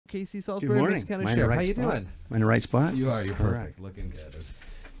Casey Salisbury. Good morning. County Sheriff. How you doing? Am I in the right spot? You are. You're perfect. Looking good as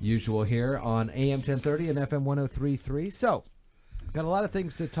usual here on AM 1030 and FM 103.3. So, got a lot of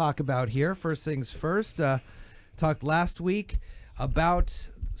things to talk about here. First things first, talked last week about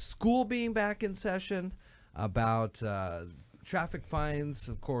school being back in session, about traffic fines,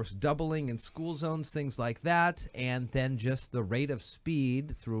 of course, doubling in school zones, things like that, and then just the rate of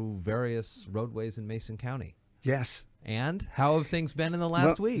speed through various roadways in Mason County. Yes. And how have things been in the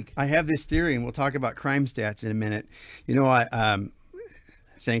last week? I have this theory, and we'll talk about crime stats in a minute. You know, I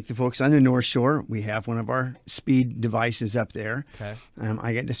thank the folks on the North Shore. We have one of our speed devices up there. Okay.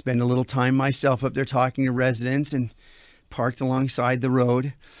 I get to spend a little time myself up there talking to residents and parked alongside the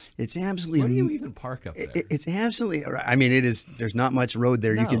road. It's absolutely... Where do you even park up there? It's absolutely... I mean, it is... There's not much road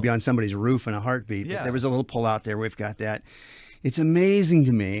there. No. You could be on somebody's roof in a heartbeat. Yeah. But there was a little pull out there. We've got that. It's amazing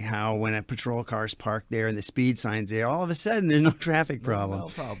to me how when a patrol car's parked there and the speed sign's there, all of a sudden there's no traffic problem. No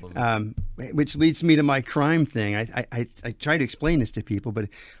problem. Which leads me to my crime thing. I try to explain this to people, but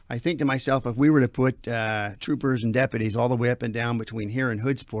I think to myself, if we were to put troopers and deputies all the way up and down between here and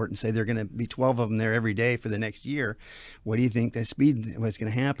Hoodsport and say there are going to be 12 of them there every day for the next year, what do you think the speed was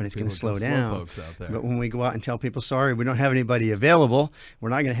going to happen? It's going to slow down. But when we go out and tell people, sorry, we don't have anybody available, we're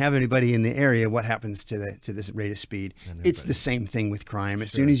not going to have anybody in the area, what happens to this rate of speed? It's the same thing with crime. As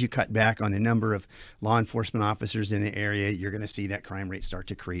soon as you cut back on the number of law enforcement officers in the area, you're going to see that crime rate start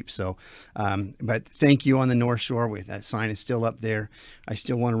to creep. So, but thank you on the North Shore. That sign is still up there. I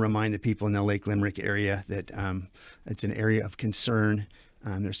still want to remind the people in the Lake Limerick area that it's an area of concern.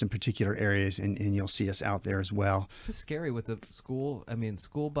 There's some particular areas, and you'll see us out there as well. It's just scary with the school. I mean,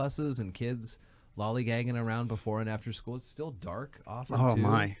 school buses and kids lollygagging around before and after school. It's still dark often, Oh, too.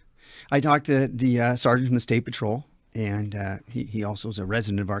 my. I talked to the sergeant from the State Patrol, and he also is a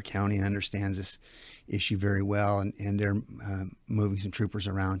resident of our county and understands this issue very well, and they're moving some troopers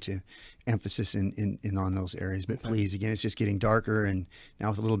around to emphasis in on those areas. But please, again, it's just getting darker, and now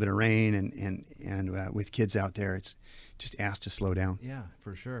with a little bit of rain and with kids out there, it's just asked to slow down. Yeah,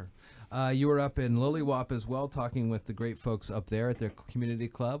 for sure. You were up in Liliwaup as well, talking with the great folks up there at their community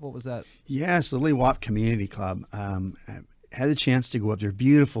club. What was that? Yes, Liliwaup Community Club. Had a chance to go up there.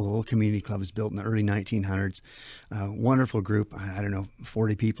 Beautiful little community club. Was built in the early 1900s. Wonderful group. I don't know,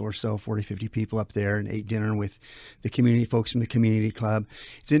 40 people or so, 40, 50 people up there, and ate dinner with the community folks from the community club.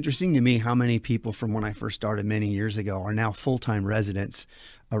 It's interesting to me how many people from when I first started many years ago are now full-time residents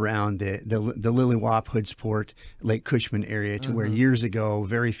around the Liliwaup, Hoodsport, Lake Cushman area, to where years ago,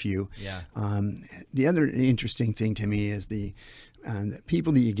 very few. Yeah. The other interesting thing to me is the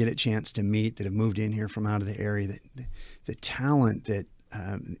people that you get a chance to meet that have moved in here from out of the area, the talent that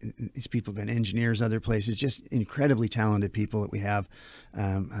these people have been engineers other places, just incredibly talented people that we have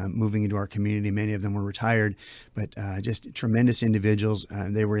moving into our community. Many of them were retired, but just tremendous individuals.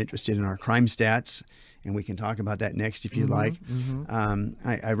 They were interested in our crime stats, and we can talk about that next if you'd like.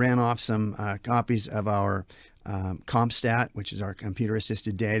 I ran off some copies of our CompStat, which is our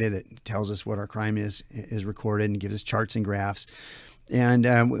computer-assisted data that tells us what our crime is recorded and gives us charts and graphs.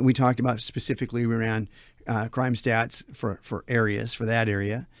 And we talked about specifically, we ran crime stats for areas, for that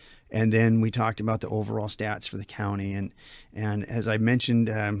area. And then we talked about the overall stats for the county. And as I mentioned,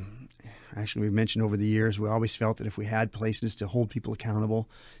 actually we've mentioned over the years, we always felt that if we had places to hold people accountable,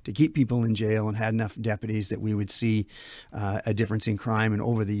 to keep people in jail, and had enough deputies, that we would see a difference in crime. And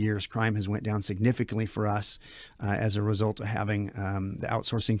over the years, crime has went down significantly for us as a result of having the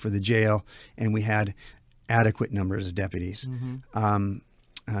outsourcing for the jail, and we had adequate numbers of deputies.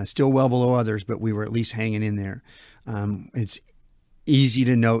 Still well below others, but we were at least hanging in there. It's easy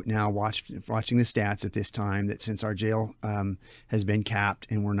to note now, watching the stats at this time, that since our jail has been capped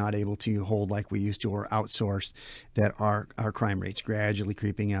and we're not able to hold like we used to or outsource, that our crime rate's gradually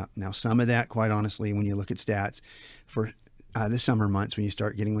creeping up. Now, some of that, quite honestly, when you look at stats for the summer months,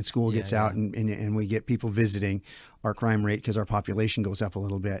 when school gets out and we get people visiting, our crime rate, because our population goes up a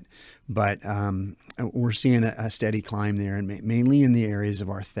little bit, but we're seeing a steady climb there, and mainly in the areas of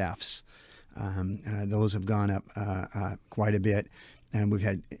our thefts. Those have gone up quite a bit, and we've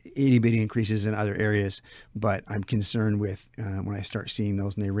had itty-bitty increases in other areas, but I'm concerned with when I start seeing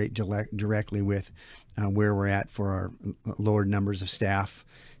those and they rate directly with where we're at for our lowered numbers of staff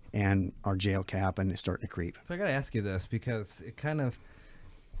and our jail cap, and it's starting to creep. So I got to ask you this, because it kind of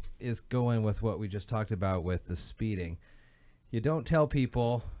is going with what we just talked about with the speeding. You don't tell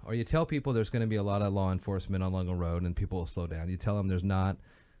people, or you tell people there's going to be a lot of law enforcement along a road and people will slow down. You tell them there's not,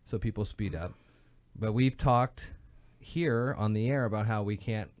 so people speed up. But we've talked here on the air about how we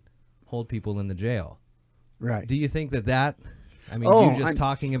can't hold people in the jail. Right. Do you think that I mean, you just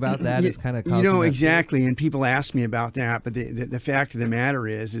talking about that is kind of exactly. And people ask me about that, but the fact of the matter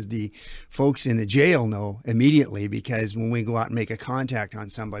is the folks in the jail know immediately, because when we go out and make a contact on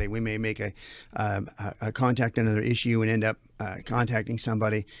somebody, we may make a contact on another issue and end up contacting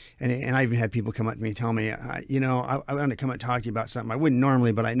somebody. And I even had people come up to me and tell me, I want to come and talk to you about something I wouldn't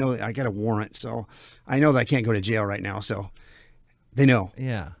normally, but I know that I got a warrant, so I know that I can't go to jail right now. So they know.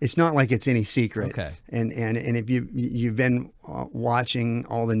 Yeah. It's not like it's any secret. Okay. And if you've been watching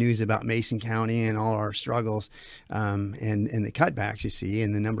all the news about Mason County and all our struggles, and the cutbacks you see,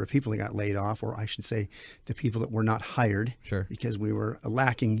 and the number of people that got laid off, or I should say the people that were not hired, sure, because we were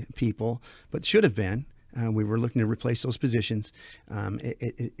lacking people, but should have been. We were looking to replace those positions.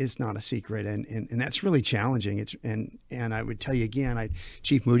 It's not a secret, and that's really challenging. And I would tell you again,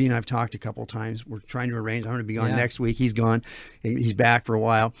 Chief Moody and I've talked a couple of times. We're trying to arrange. I'm going to be gone next week. He's gone. He's back for a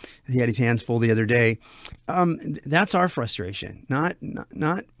while. He had his hands full the other day. That's our frustration, not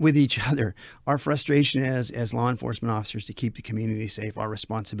with each other. Our frustration as law enforcement officers to keep the community safe. Our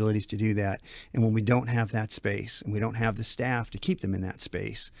responsibility is to do that. And when we don't have that space, and we don't have the staff to keep them in that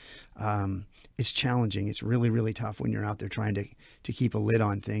space, it's challenging. It's really, really tough when you're out there trying to keep a lid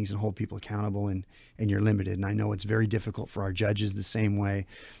on things and hold people accountable, and you're limited. And I know it's very difficult for our judges the same way.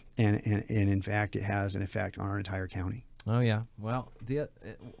 And in fact, it has an effect on our entire county. Oh, yeah. Well,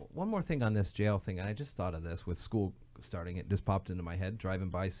 one more thing on this jail thing. And I just thought of this with school starting. It just popped into my head, driving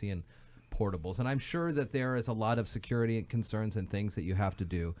by, seeing portables. And I'm sure that there is a lot of security concerns and things that you have to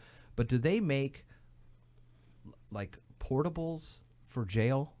do. But do they make, like, portables for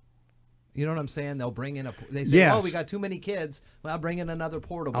jail? You know what I'm saying? They'll bring in they say, yes. Oh, we got too many kids. Well, I'll bring in another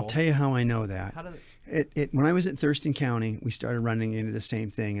portable. I'll tell you how I know that. How When I was at Thurston County, we started running into the same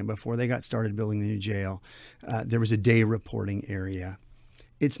thing. And before they got started building the new jail, there was a day reporting area.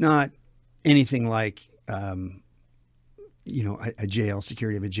 It's not anything like, a jail,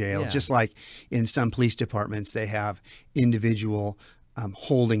 security of a jail. Yeah. Just like in some police departments, they have individual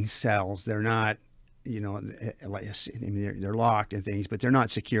holding cells. They're not, they're locked and things, but they're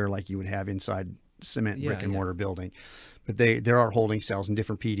not secure like you would have inside cement brick and mortar building. But there are holding cells in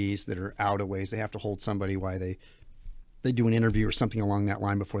different PDs that are out of ways. They have to hold somebody while they do an interview or something along that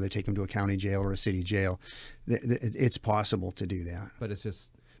line before they take them to a county jail or a city jail. It's possible to do that. But it's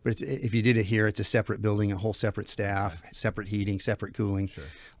just... But if you did it here, it's a separate building, a whole separate staff, separate heating, separate cooling. Sure.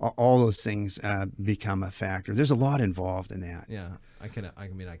 All those things become a factor. There's a lot involved in that. Yeah, I can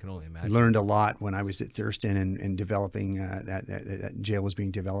only imagine. I learned a lot when I was at Thurston and developing that jail was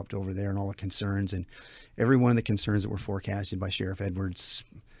being developed over there, and all the concerns, and every one of the concerns that were forecasted by Sheriff Edwards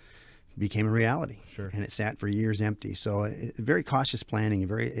became a reality. Sure. And it sat for years empty. So very cautious planning.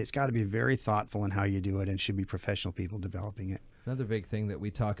 It's got to be very thoughtful in how you do it, and should be professional people developing it. Another big thing that we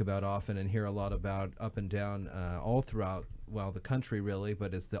talk about often and hear a lot about up and down all throughout, the country really,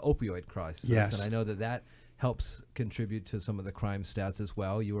 but it's the opioid crisis. Yes. And I know that helps contribute to some of the crime stats as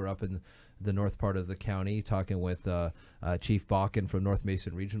well. You were up in the north part of the county talking with Chief Bakken from North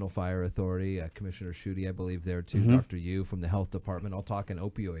Mason Regional Fire Authority, Commissioner Schutte, I believe, there too, Dr. Yu from the Health Department, all talking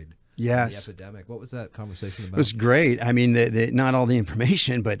opioid. Yes. The epidemic. What was that conversation about? It was great. I mean, not all the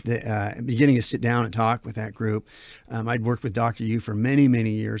information, but beginning to sit down and talk with that group. I'd worked with Dr. Yu for many,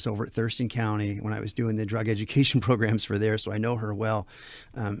 many years over at Thurston County when I was doing the drug education programs for there, so I know her well.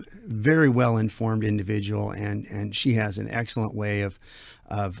 Very well-informed individual, and she has an excellent way of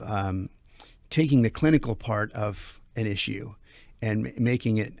taking the clinical part of an issue and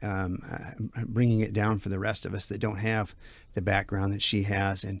making it, bringing it down for the rest of us that don't have the background that she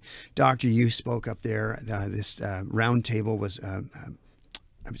has. And Dr. Yu spoke up there. This round table was,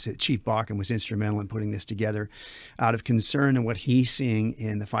 I would say Chief Bakken was instrumental in putting this together out of concern and what he's seeing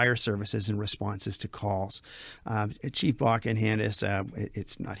in the fire services and responses to calls. Chief Bakken handed us,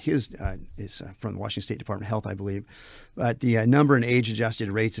 it's not his, it's from the Washington State Department of Health, I believe, but the number and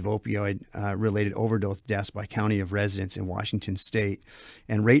age-adjusted rates of opioid-related overdose deaths by county of residence in Washington State,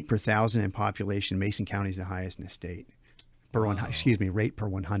 and rate per thousand in population, Mason County is the highest in the state. Rate per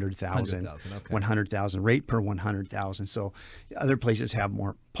 100,000. 100,000, rate per 100,000. So other places have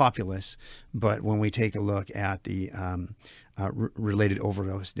more populace, but when we take a look at the related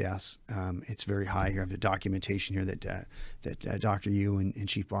overdose deaths, it's very high. Here I have the documentation here that Dr. Yu and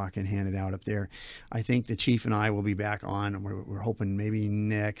Chief Bakken handed out up there. I think the chief and I will be back on. We're hoping maybe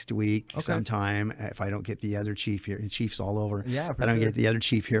next week sometime, if I don't get the other chief here. And chief's all over. Yeah, if I don't get the other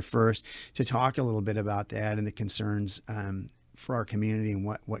chief here first, to talk a little bit about that and the concerns for our community and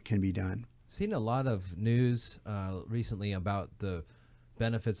what can be done. Seen a lot of news recently about the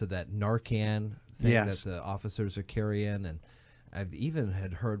benefits of that Narcan thing that the officers are carrying, and I've even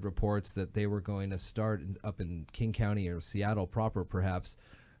had heard reports that they were going to start up in King County or Seattle proper, perhaps,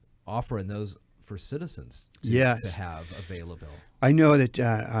 offering those for citizens to have available. I know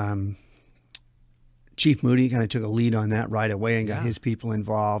that Chief Moody kind of took a lead on that right away and got his people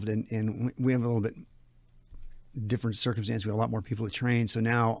involved, and we have a little bit different circumstance. We have a lot more people to train, so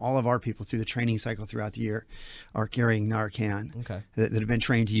now all of our people through the training cycle throughout the year are carrying Narcan that have been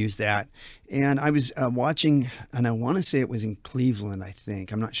trained to use that. And I was watching, and I want to say it was in Cleveland, I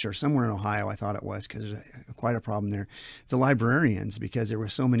think, I'm not sure, somewhere in Ohio I thought it was, because there's quite a problem there, the librarians, because there were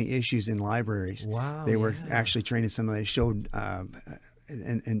so many issues in libraries. They were actually training some of, they showed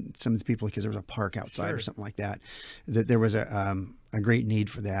and some of the people, because there was a park outside or something like that, that there was a great need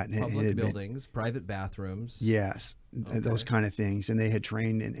for that. And public buildings, private bathrooms. Yes, those kind of things. And they had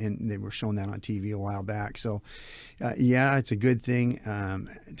trained, and they were showing that on TV a while back. So, yeah, it's a good thing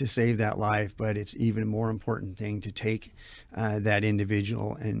to save that life, but it's even more important thing to take that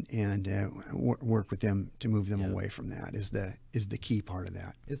individual and work with them to move them away from that is the key part of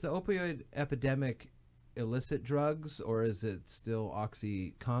that. Is the opioid epidemic illicit drugs, or is it still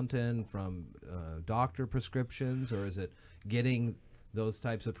OxyContin from doctor prescriptions, or is it getting those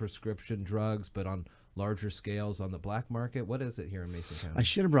types of prescription drugs but on larger scales on the black market? What is it here in Mason County? I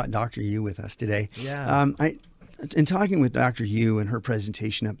should have brought Dr. Yu with us today. In talking with Dr. Yu and her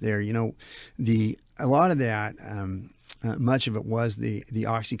presentation up there, you know, a lot of that, much of it was the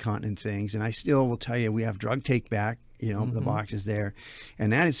OxyContin things, and I still will tell you, we have drug take back, you know, the boxes there,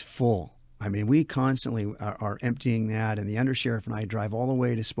 and that is full. I mean, we constantly are emptying that, and the undersheriff and I drive all the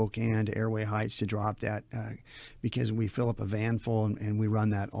way to Spokane, to Airway Heights, to drop that because we fill up a van full and we run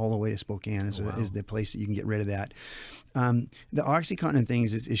that all the way to Spokane is the place that you can get rid of that. The OxyContin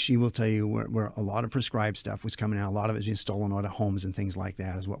things, is she will tell you, where a lot of prescribed stuff was coming out, a lot of it was being stolen out of homes and things like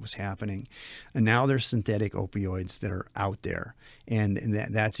that is what was happening. And now there's synthetic opioids that are out there, and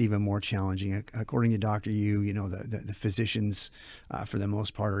that's even more challenging. According to Dr. Yu, you know, the physicians, for the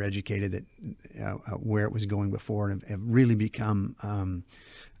most part, are educated that where it was going before, and have really become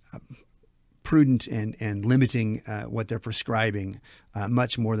prudent and limiting what they're prescribing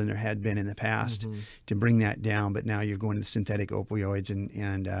much more than there had been in the past to bring that down. But now you're going to the synthetic opioids,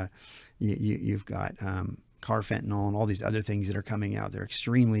 and you've got carfentanil and all these other things that are coming out. They're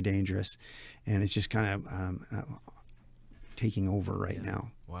extremely dangerous, and it's just kind of taking over right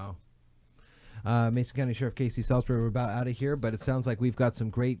now. Wow. Mason County Sheriff Casey Salisbury, we're about out of here, but it sounds like we've got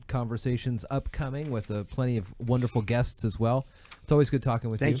some great conversations upcoming with plenty of wonderful guests as well. It's always good talking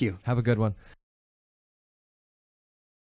with you. Thank you. Have a good one.